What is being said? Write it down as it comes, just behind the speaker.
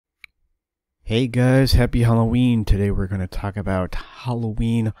Hey guys, happy Halloween. Today we're going to talk about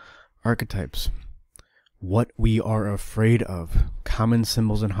Halloween archetypes. What we are afraid of. Common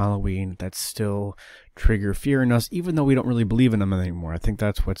symbols in Halloween that still trigger fear in us, even though we don't really believe in them anymore. I think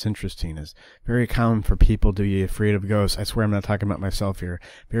that's what's interesting. Is very common for people to be afraid of ghosts. I swear I'm not talking about myself here.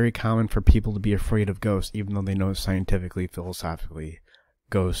 Very common for people to be afraid of ghosts, even though they know scientifically, philosophically,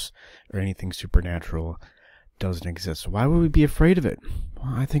 ghosts or anything supernatural doesn't exist. Why would we be afraid of it?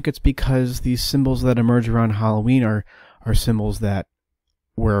 Well, I think it's because these symbols that emerge around Halloween are symbols that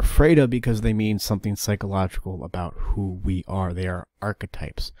we're afraid of because they mean something psychological about who we are. They are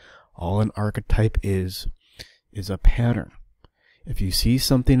archetypes. All an archetype is a pattern. If you see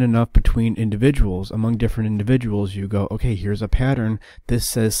something enough between individuals, among different individuals, you go, okay, here's a pattern. This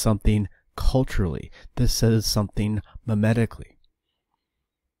says something culturally. This says something mimetically.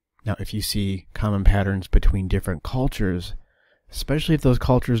 Now, if you see common patterns between different cultures, especially if those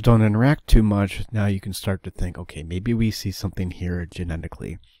cultures don't interact too much, now you can start to think, okay, maybe we see something here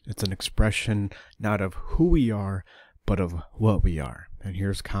genetically. It's an expression not of who we are, but of what we are. And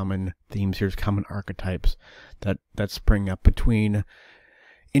here's common themes, here's common archetypes that spring up between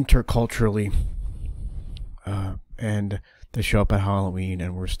interculturally, and they show up at Halloween,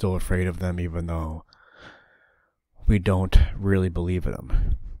 and we're still afraid of them even though we don't really believe in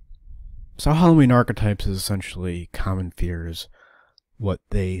them. So Halloween archetypes is essentially common fears, what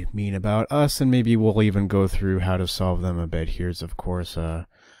they mean about us, and maybe we'll even go through how to solve them a bit. Here's, of course, an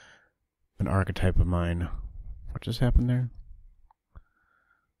archetype of mine. What just happened there?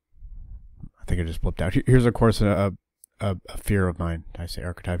 I think it just flipped out. Here's, of course, a fear of mine. I say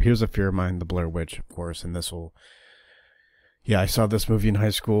archetype. Here's a fear of mine, the Blair Witch, of course, and this will... Yeah, I saw this movie in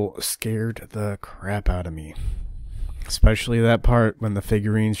high school. Scared the crap out of me. Especially that part when the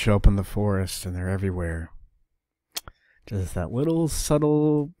figurines show up in the forest and they're everywhere. Just that little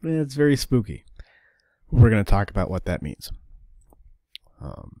subtle, it's very spooky. We're going to talk about what that means.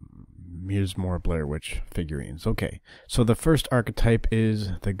 Here's more Blair Witch figurines. Okay, so the first archetype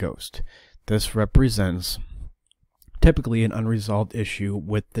is the ghost. This represents typically an unresolved issue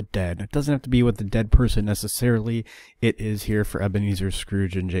with the dead. It doesn't have to be with the dead person necessarily. It is here for Ebenezer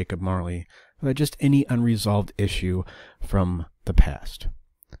Scrooge and Jacob Marley. But just any unresolved issue from the past.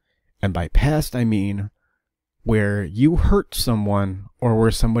 And by past, I mean where you hurt someone or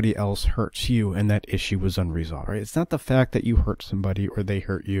where somebody else hurts you and that issue was unresolved, right? It's not the fact that you hurt somebody or they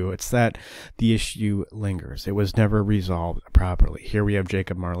hurt you. It's that the issue lingers. It was never resolved properly. Here we have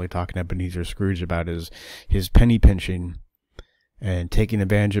Jacob Marley talking to Ebenezer Scrooge about his penny pinching and taking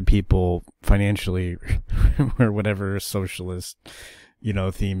advantage of people financially or whatever socialist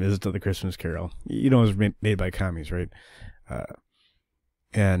theme is to the Christmas Carol. It was made by commies, right?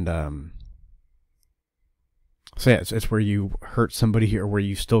 So yeah, it's where you hurt somebody or where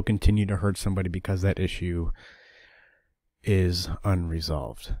you still continue to hurt somebody because that issue is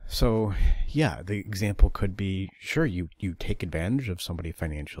unresolved. So yeah, the example could be, sure, you take advantage of somebody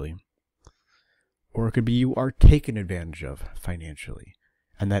financially. Or it could be you are taken advantage of financially,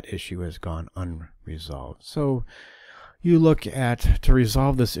 and that issue has gone unresolved. So you look at, to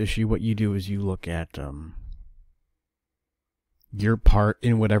resolve this issue, what you do is you look at your part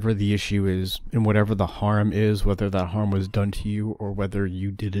in whatever the issue is, in whatever the harm is, whether that harm was done to you or whether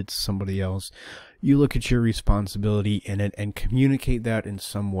you did it to somebody else. You look at your responsibility in it and communicate that in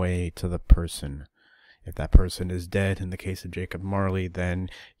some way to the person. If that person is dead, in the case of Jacob Marley, then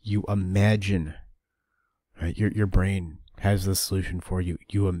you imagine, right? Your brain has the solution for you.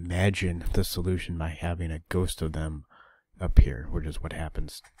 You imagine the solution by having a ghost of them appear, which is what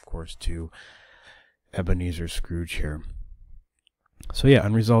happens, of course, to Ebenezer Scrooge here. So yeah,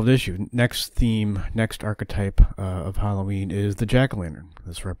 unresolved issue. Next theme, next archetype of Halloween is the jack-o'-lantern.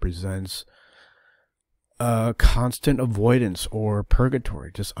 This represents a constant avoidance or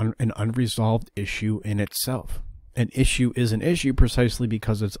purgatory, just an unresolved issue in itself. An issue is an issue precisely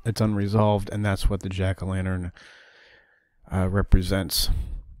because it's unresolved, and that's what the jack-o'-lantern represents.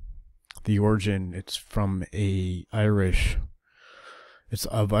 The origin, it's from it's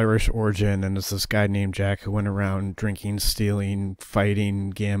of Irish origin, and it's this guy named Jack who went around drinking, stealing, fighting,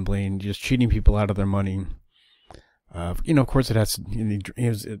 gambling, just cheating people out of their money. Of course it has, he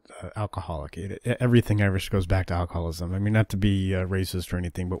was alcoholic. Everything Irish goes back to alcoholism. I mean, not to be racist or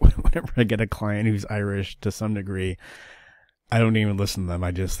anything, but whenever I get a client who's Irish to some degree, I don't even listen to them.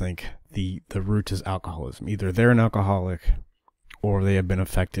 I just think the root is alcoholism. Either they're an alcoholic or they have been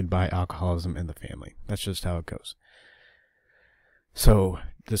affected by alcoholism in the family. That's just how it goes. So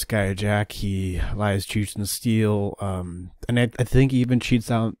this guy, Jack, he lies, cheats, and steals. And I think he even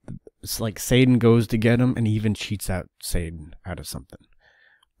cheats out. It's like Satan goes to get him, and he even cheats out Satan out of something,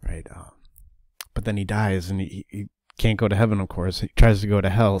 right? but then he dies, and he can't go to heaven, of course. He tries to go to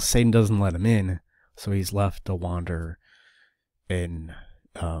hell. Satan doesn't let him in, so he's left to wander, and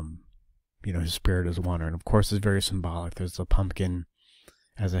his spirit is wandering. Of course, it's very symbolic. There's a pumpkin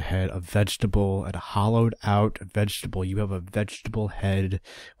as a head, a vegetable, and a hollowed out vegetable. You have a vegetable head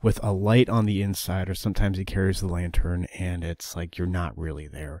with a light on the inside, or sometimes he carries the lantern, and it's like you're not really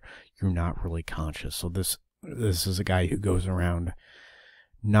there. You're not really conscious. So this is a guy who goes around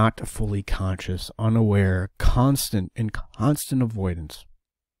not fully conscious, unaware, constant avoidance.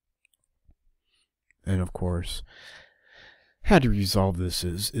 And of course, how to resolve this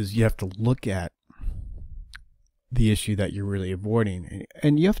is you have to look at the issue that you're really avoiding.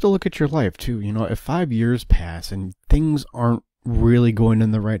 And you have to look at your life too. If 5 years pass and things aren't really going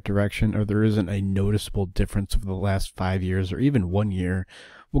in the right direction, or there isn't a noticeable difference over the last 5 years or even 1 year,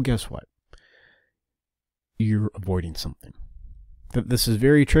 well, guess what? You're avoiding something. This is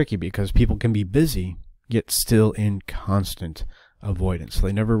very tricky because people can be busy, yet still in constant avoidance.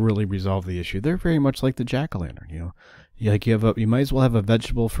 They never really resolve the issue. They're very much like the jack-o'-lantern, you might as well have a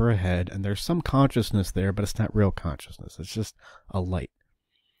vegetable for a head, and there's some consciousness there, but it's not real consciousness. It's just a light.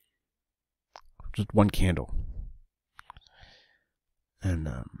 Just one candle. And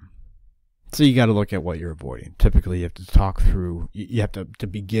so you got to look at what you're avoiding. Typically, you have to talk through, you have to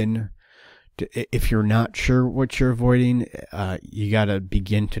begin, if you're not sure what you're avoiding, you got to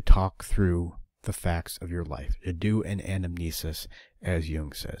begin to talk through the facts of your life. To do an anamnesis, as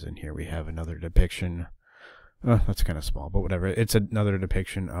Jung says. And here we have another depiction. That's kind of small, but whatever. It's another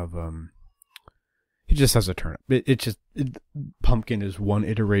depiction of, he just has a turnip. Pumpkin is one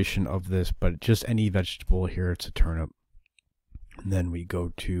iteration of this, but just any vegetable here, it's a turnip. And then we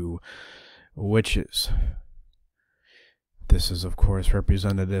go to witches. This is, of course,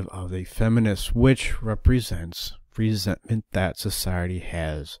 representative of a feminist, which represents resentment that society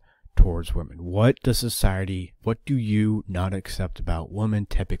has towards women. What do you not accept about women?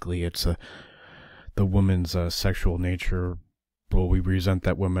 Typically, it's the woman's sexual nature. Well, we resent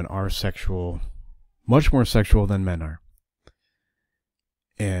that women are sexual, much more sexual than men are.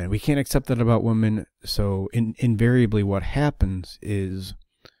 And we can't accept that about women. So invariably what happens is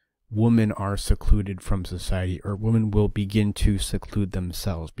women are secluded from society, or women will begin to seclude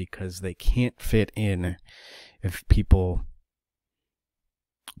themselves because they can't fit in if people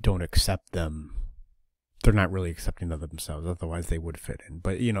don't accept them. They're not really accepting of themselves, otherwise they would fit in.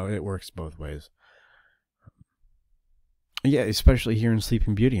 But, it works both ways. Yeah, especially here in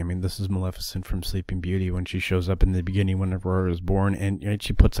Sleeping Beauty. I mean, this is Maleficent from Sleeping Beauty when she shows up in the beginning when Aurora is born, and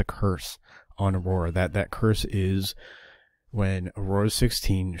she puts a curse on Aurora. That curse is when Aurora's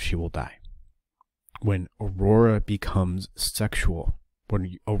 16, she will die. When Aurora becomes sexual,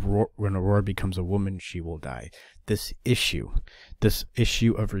 when Aurora becomes a woman, she will die. This issue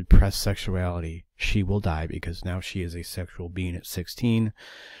of repressed sexuality, she will die because now she is a sexual being at 16.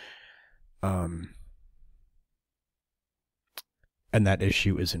 And that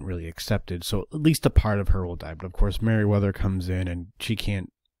issue isn't really accepted. So at least a part of her will die. But of course, Merryweather comes in and she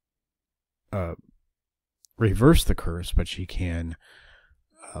can't reverse the curse, but she can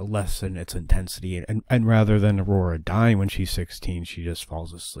lessen its intensity. And rather than Aurora dying when she's 16, she just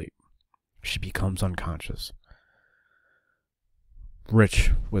falls asleep. She becomes unconscious.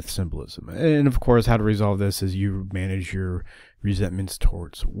 Rich with symbolism. And of course, how to resolve this is you manage your resentments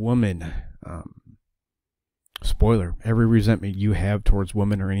towards women. Spoiler, every resentment you have towards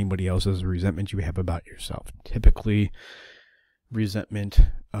women or anybody else is a resentment you have about yourself. Typically, resentment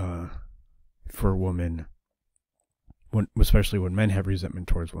for women, especially when men have resentment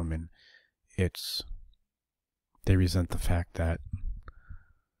towards women, they resent the fact that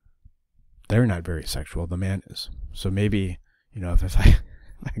they're not very sexual, the man is. So maybe, if I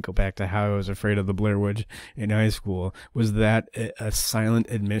go back to how I was afraid of the Blair Witch in high school, was that a silent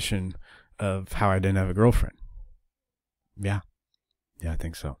admission of how I didn't have a girlfriend? Yeah, I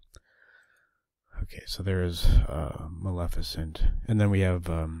think so. Okay, so there is Maleficent, and then we have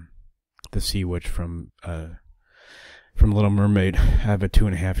the Sea Witch from Little Mermaid. I have a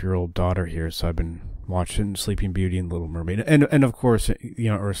 2.5-year-old daughter here, so I've been watching Sleeping Beauty and Little Mermaid, and of course,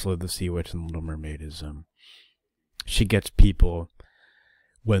 Ursula the Sea Witch in Little Mermaid is she gets people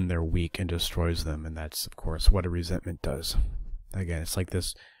when they're weak and destroys them, and that's of course what a resentment does. Again, it's like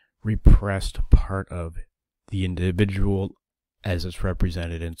this repressed part of the individual as it's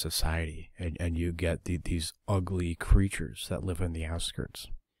represented in society, and you get these ugly creatures that live in the outskirts.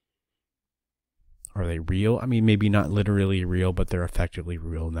 Are they real? I mean, maybe not literally real, but they're effectively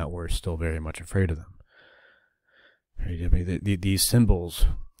real, and that we're still very much afraid of them. Right? I mean, these symbols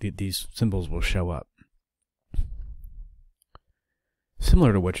will show up.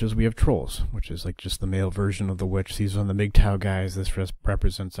 Similar to witches, we have trolls, which is like just the male version of the witch. These are the MGTOW guys. This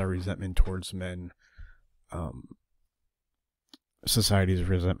represents our resentment towards men. Society's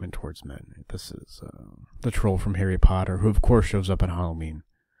resentment towards men. This is the troll from Harry Potter, who of course shows up on Halloween.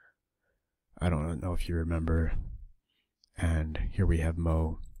 I don't know if you remember. And here we have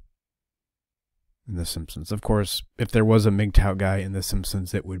Moe in The Simpsons. Of course, if there was a MGTOW guy in The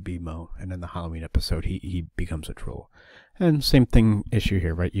Simpsons, it would be Moe. And in the Halloween episode, he becomes a troll. And same thing issue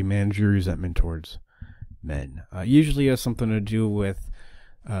here, right? You manage your resentment towards men. Usually has something to do with,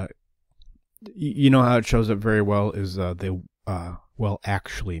 you know how it shows up very well is they well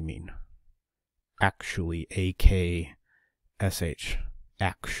actually mean. Actually, A-K-S-H.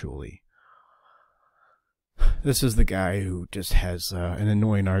 Actually. This is the guy who just has an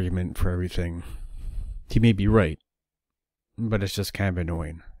annoying argument for everything. He may be right, but it's just kind of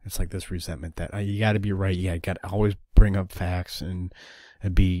annoying. It's like this resentment that you got to be right. You got to always bring up facts and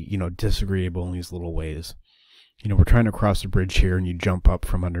be, you know, disagreeable in these little ways. You know, we're trying to cross the bridge here, and you jump up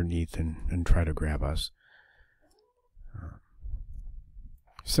from underneath and try to grab us.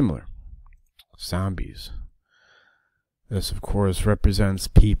 Similar. Zombies. This, of course, represents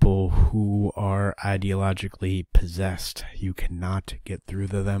people who are ideologically possessed. You cannot get through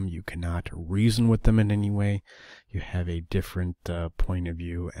to them. You cannot reason with them in any way. You have a different point of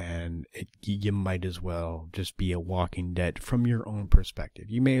view, and you might as well just be a Walking Dead from your own perspective.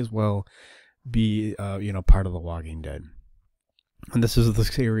 You may as well be, you know, part of the Walking Dead. And this is the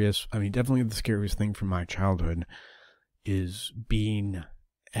scariest, I mean, definitely the scariest thing from my childhood is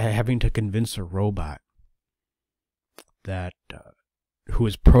having to convince a robot that who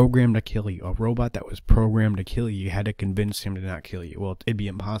is programmed to kill you. A robot that was programmed to kill you, you had to convince him to not kill you. Well, it'd be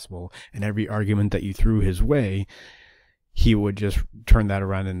impossible, and every argument that you threw his way, he would just turn that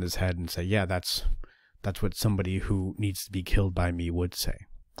around in his head and say, yeah, that's what somebody who needs to be killed by me would say.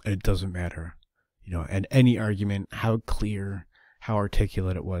 And it doesn't matter, you know, and any argument, how clear, how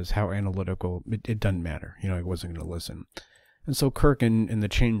articulate it was, how analytical, it doesn't matter. You know, I wasn't going to listen. And so Kirk in The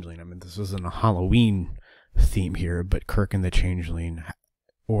Changeling, I mean, this isn't a Halloween theme here, but Kirk and the Changeling,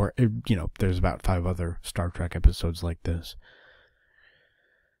 or, you know, there's about 5 other Star Trek episodes like this.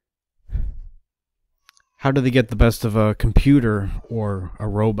 How do they get the best of a computer or a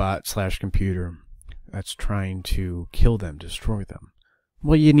robot / computer that's trying to kill them, destroy them?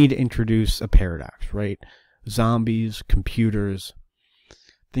 Well, you need to introduce a paradox, right? Zombies, computers,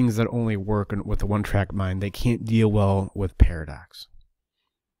 things that only work with a one-track mind, they can't deal well with paradox.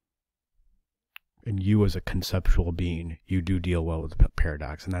 And you as a conceptual being, you do deal well with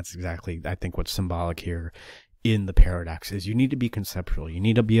paradox. And that's exactly, I think, what's symbolic here in the paradox is you need to be conceptual. You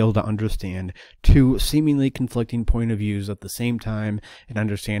need to be able to understand 2 seemingly conflicting point of views at the same time and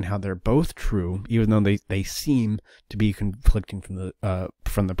understand how they're both true, even though they seem to be conflicting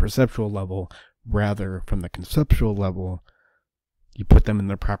from the perceptual level rather from the conceptual level. You put them in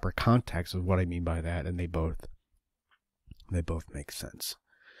the proper context of what I mean by that, and they both make sense.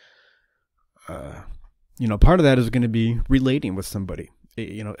 You know, part of that is going to be relating with somebody.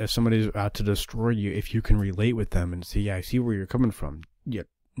 You know, if somebody's out to destroy you, if you can relate with them and see, yeah, I see where you're coming from, yet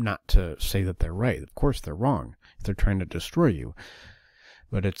not to say that they're right. Of course they're wrong if they're trying to destroy you.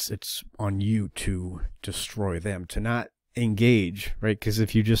 But it's on you to destroy them, to not engage, right? Because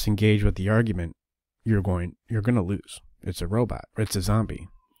if you just engage with the argument, you're going to lose. It's a robot. It's a zombie.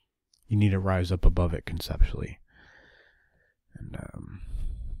 You need to rise up above it conceptually. And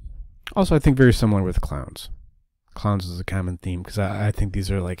also, I think very similar with clowns. Clowns is a common theme because I think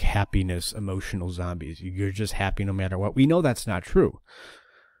these are like happiness, emotional zombies. You're just happy no matter what. We know that's not true,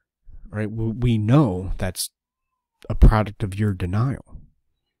 right? We know that's a product of your denial,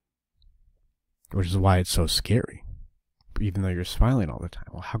 which is why it's so scary. Even though you're smiling all the time,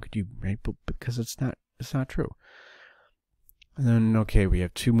 well, how could you? Right? But because it's not true. And then okay, we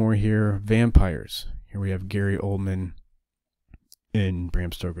have 2 more here. Vampires. Here we have Gary Oldman in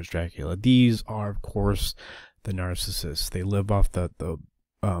Bram Stoker's Dracula. These are, of course, the narcissists. They live off they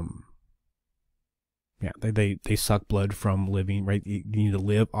suck blood from living, right? You need to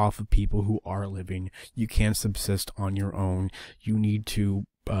live off of people who are living. You can't subsist on your own. You need to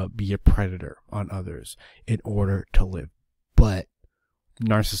be a predator on others in order to live. But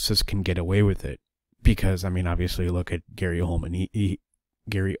narcissists can get away with it because, I mean, obviously look at Gary Oldman.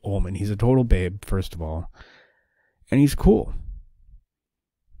 Gary Oldman, he's a total babe, first of all, and he's cool.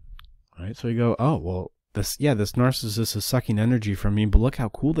 Right, so you go, oh, well, this narcissist is sucking energy from me, but look how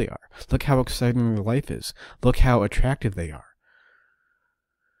cool they are. Look how exciting their life is. Look how attractive they are.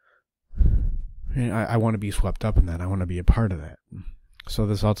 And I want to be swept up in that. I want to be a part of that. So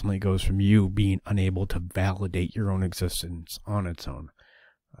this ultimately goes from you being unable to validate your own existence on its own.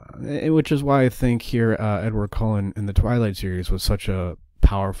 Which is why I think here Edward Cullen in the Twilight series was such a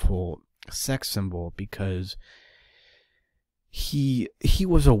powerful sex symbol, because he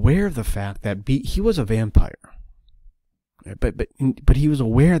was aware of the fact that he was a vampire, but he was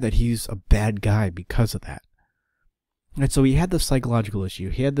aware that he's a bad guy because of that. And so he had this psychological issue,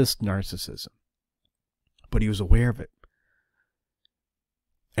 he had this narcissism, but he was aware of it.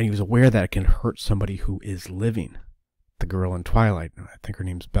 And he was aware that it can hurt somebody who is living. The girl in Twilight, I think her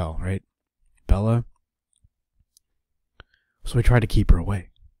name's Belle, right? Bella. So he tried to keep her away.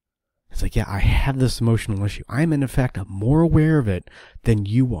 It's like, yeah, I have this emotional issue. I'm in fact more aware of it than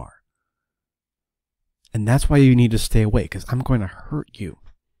you are. And that's why you need to stay away, because I'm going to hurt you.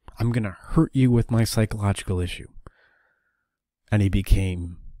 I'm going to hurt you with my psychological issue. And he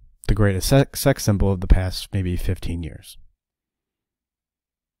became the greatest sex symbol of the past maybe 15 years.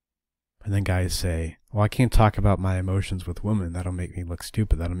 And then guys say, well, I can't talk about my emotions with women. That'll make me look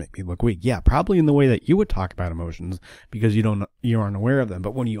stupid. That'll make me look weak. Yeah, probably in the way that you would talk about emotions, because you aren't aware of them.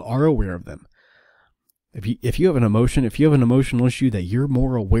 But when you are aware of them, if you have an emotional issue that you're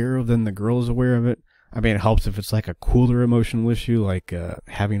more aware of than the girl is aware of it, I mean, it helps if it's like a cooler emotional issue, like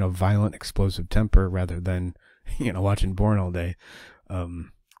having a violent, explosive temper rather than, watching porn all day.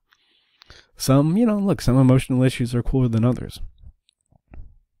 Some emotional issues are cooler than others.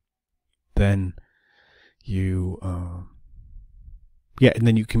 Then and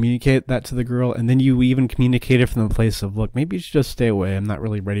then you communicate that to the girl, and then you even communicate it from the place of, look, maybe you should just stay away. I'm not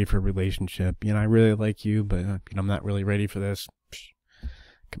really ready for a relationship. I really like you, but I'm not really ready for this.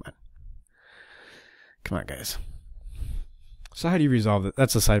 Come on, guys. So how do you resolve it?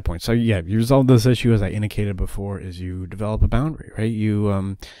 That's a side point. So yeah, you resolve this issue, as I indicated before, is you develop a boundary, right?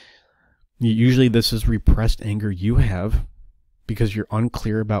 Usually this is repressed anger you have, because you're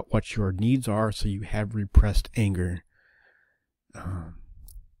unclear about what your needs are, so you have repressed anger. And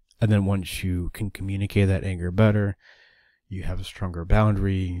then once you can communicate that anger better, you have a stronger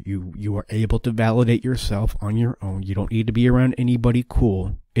boundary. You are able to validate yourself on your own. You don't need to be around anybody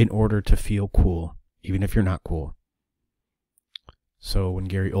cool in order to feel cool, even if you're not cool. So when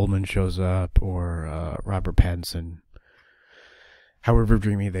Gary Oldman shows up, or Robert Pattinson, however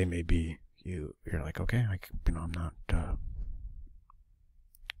dreamy they may be, you're like, okay, I'm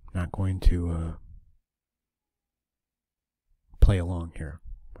not going to play along here,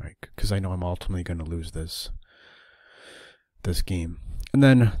 right? Because I know I'm ultimately going to lose this game. And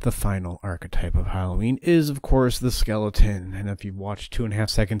then the final archetype of Halloween is, of course, the skeleton. And if you've watched 2.5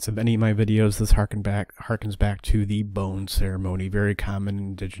 seconds of any of my videos, this harkens back to the bone ceremony, very common in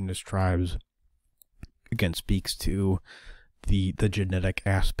indigenous tribes. Again, speaks to the genetic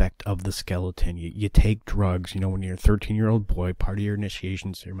aspect of the skeleton. You take drugs, when you're a 13-year-old boy, part of your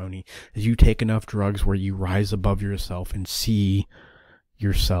initiation ceremony is you take enough drugs where you rise above yourself and see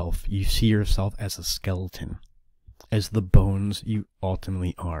yourself. You see yourself as a skeleton, as the bones you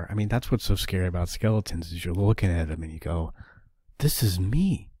ultimately are. I mean, that's what's so scary about skeletons, is you're looking at them and you go, this is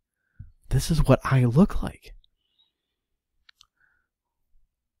me. This is what I look like.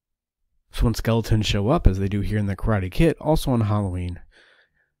 So when skeletons show up, as they do here in the Karate Kid, also on Halloween,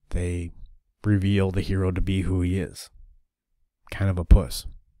 they reveal the hero to be who he is. Kind of a puss,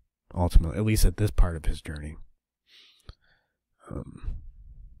 ultimately, at least at this part of his journey.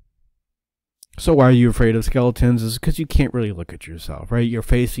 So why are you afraid of skeletons? Is because you can't really look at yourself, right? You're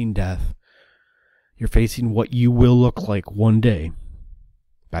facing death. You're facing what you will look like one day.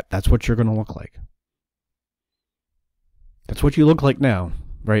 That's what you're going to look like. That's what you look like now.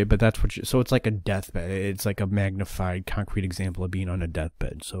 Right, but that's what so it's like a deathbed. It's like a magnified, concrete example of being on a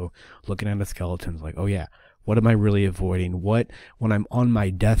deathbed. So looking at a skeleton is like, oh yeah, what am I really avoiding? What, when I'm on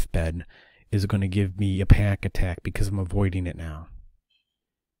my deathbed, is going to give me a panic attack because I'm avoiding it now?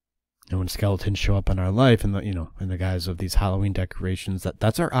 And when skeletons show up in our life, and in the guise of these Halloween decorations,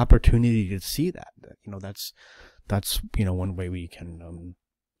 that's our opportunity to see that. That's one way we can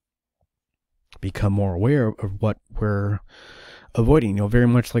become more aware of what we're avoiding, very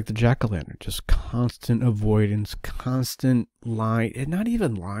much like the jack-o'-lantern, just constant avoidance, constant lying, and not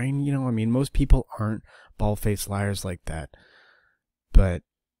even lying, most people aren't bald-faced liars like that, but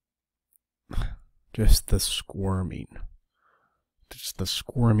just the squirming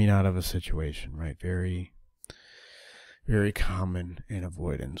out of a situation, right? Very, very common in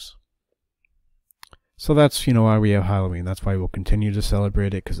avoidance. So that's, why we have Halloween. That's why we'll continue to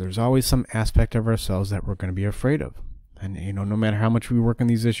celebrate it, because there's always some aspect of ourselves that we're going to be afraid of. And, no matter how much we work on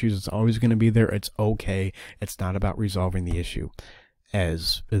these issues, it's always going to be there. It's okay. It's not about resolving the issue.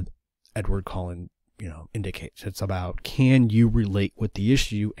 As Edward Cullen, indicates. It's about, can you relate with the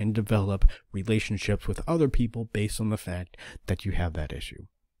issue and develop relationships with other people based on the fact that you have that issue.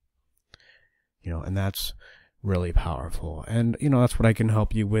 And that's really powerful. And, that's what I can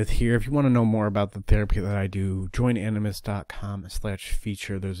help you with here. If you want to know more about the therapy that I do,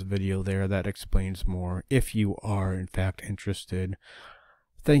 joinanimus.com/feature. There's a video there that explains more if you are, in fact, interested.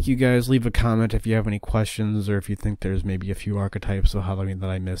 Thank you, guys. Leave a comment if you have any questions, or if you think there's maybe a few archetypes of Halloween that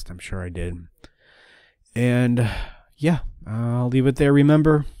I missed. I'm sure I did. And, yeah, I'll leave it there.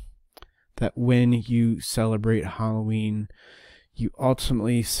 Remember that when you celebrate Halloween, you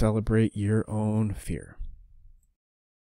ultimately celebrate your own fear.